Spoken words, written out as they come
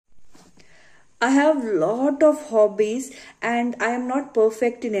I have lot of hobbies and I am not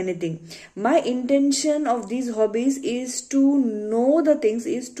perfect in anything. My intention of these hobbies is to know the things,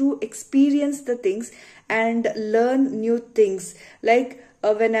 is to experience the things and learn new things. Like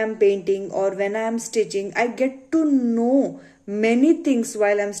when I'm painting or when I'm stitching, I get to know many things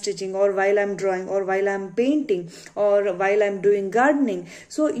while I'm stitching or while I'm drawing or while I'm painting or while I'm doing gardening.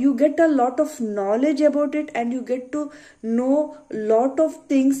 So you get a lot of knowledge about it and you get to know lot of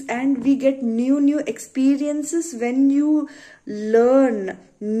things, and we get new experiences when you learn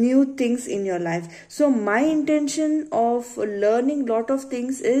new things in your life. So my intention of learning lot of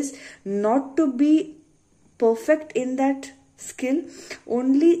things is not to be perfect in that skill.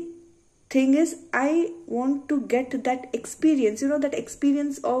 Only thing is, I want to get that experience. That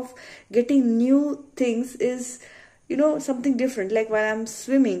experience of getting new things is something different. Like while I'm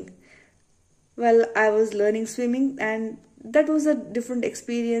swimming, well, I was learning swimming and that was a different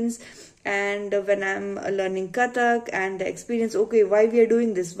experience. And when I'm learning Kathak and the experience, okay, why we are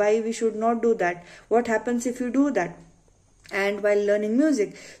doing this, why we should not do that, what happens if you do that. And while learning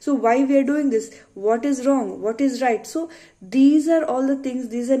music, so why we are doing this, what is wrong, what is right. So these are all the things,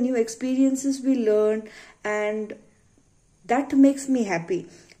 these are new experiences we learn, and that makes me happy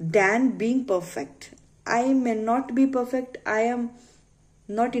than being perfect. I may not be perfect, I am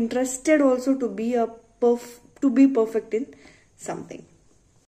not interested also to be to be perfect in something.